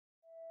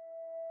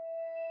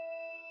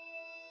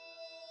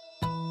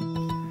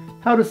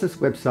How does this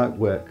website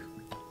work?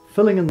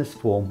 Filling in this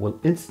form will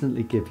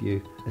instantly give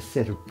you a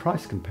set of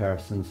price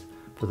comparisons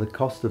for the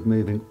cost of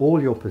moving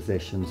all your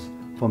possessions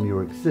from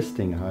your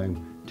existing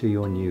home to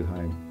your new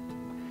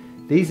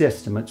home. These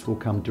estimates will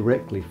come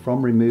directly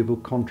from removal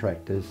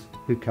contractors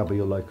who cover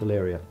your local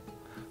area.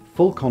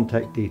 Full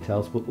contact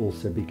details will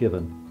also be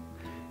given.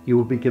 You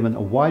will be given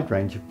a wide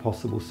range of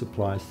possible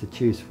suppliers to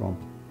choose from.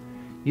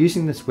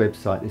 Using this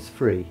website is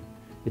free.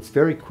 It's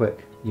very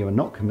quick, you are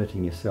not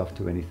committing yourself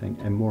to anything,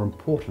 and more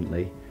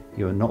importantly,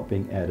 you are not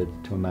being added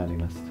to a mailing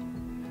list.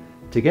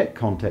 To get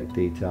contact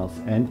details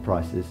and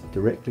prices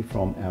directly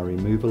from our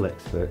removal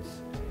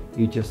experts,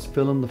 you just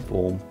fill in the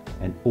form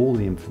and all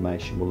the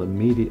information will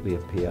immediately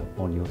appear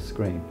on your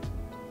screen.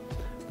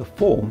 The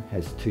form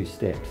has 2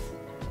 steps.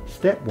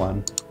 Step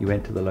 1, you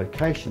enter the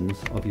locations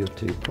of your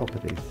 2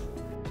 properties.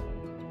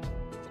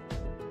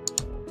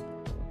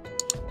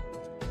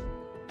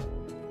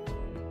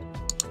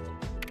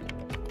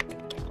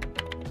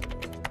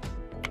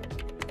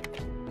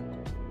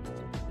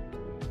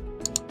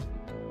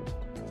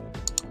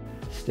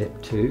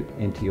 Step 2,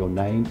 enter your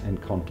name and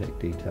contact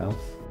details.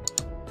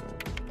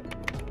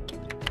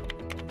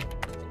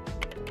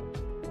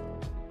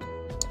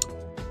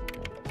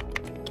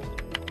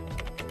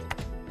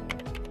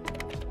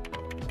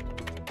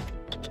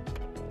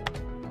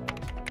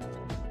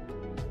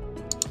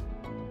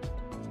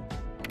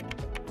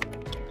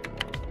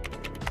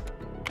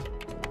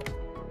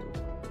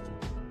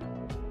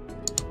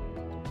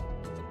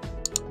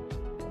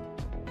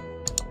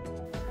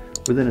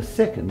 Within a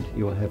second,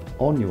 you will have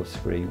on your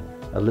screen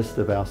a list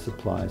of our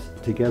suppliers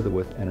together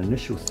with an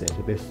initial set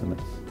of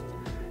estimates.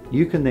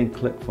 You can then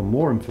click for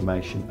more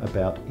information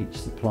about each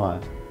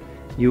supplier.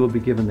 You will be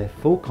given their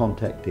full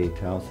contact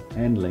details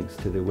and links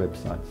to their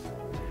websites.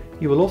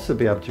 You will also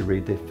be able to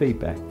read their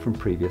feedback from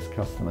previous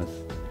customers.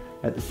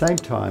 At the same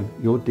time,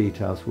 your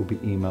details will be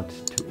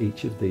emailed to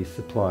each of these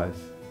suppliers.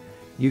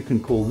 You can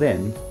call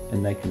them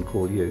and they can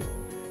call you.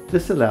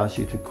 This allows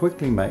you to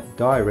quickly make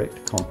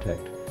direct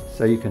contact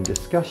so you can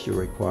discuss your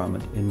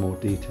requirement in more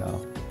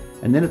detail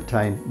and then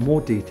obtain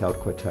more detailed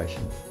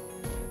quotations.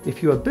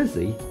 If you are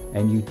busy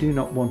and you do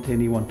not want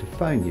anyone to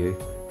phone you,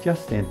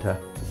 just enter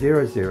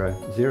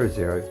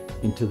 0000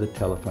 into the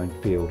telephone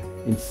field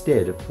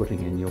instead of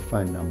putting in your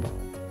phone number.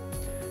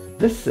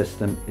 This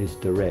system is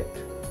direct.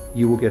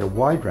 You will get a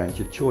wide range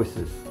of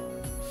choices.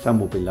 Some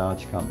will be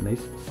large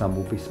companies, some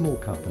will be small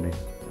companies.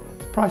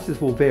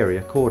 Prices will vary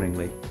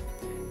accordingly.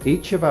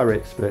 Each of our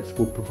experts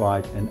will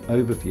provide an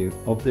overview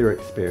of their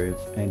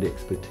experience and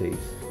expertise.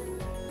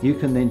 You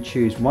can then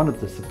choose one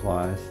of the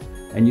suppliers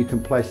and you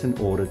can place an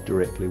order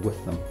directly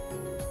with them.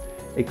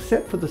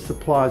 Except for the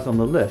suppliers on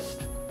the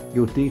list,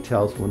 your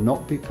details will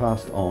not be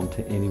passed on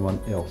to anyone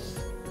else.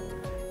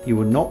 You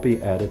will not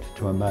be added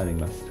to a mailing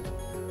list.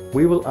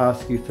 We will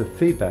ask you for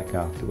feedback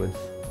afterwards,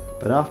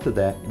 but after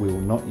that we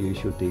will not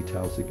use your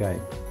details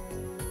again.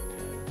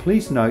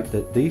 Please note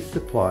that these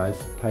suppliers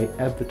pay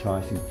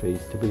advertising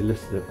fees to be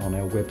listed on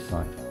our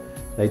website.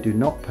 They do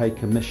not pay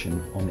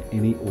commission on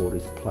any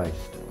orders placed.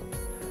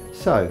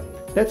 So,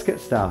 let's get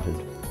started.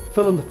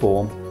 Fill in the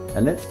form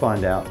and let's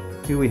find out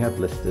who we have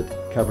listed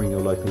covering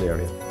your local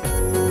area.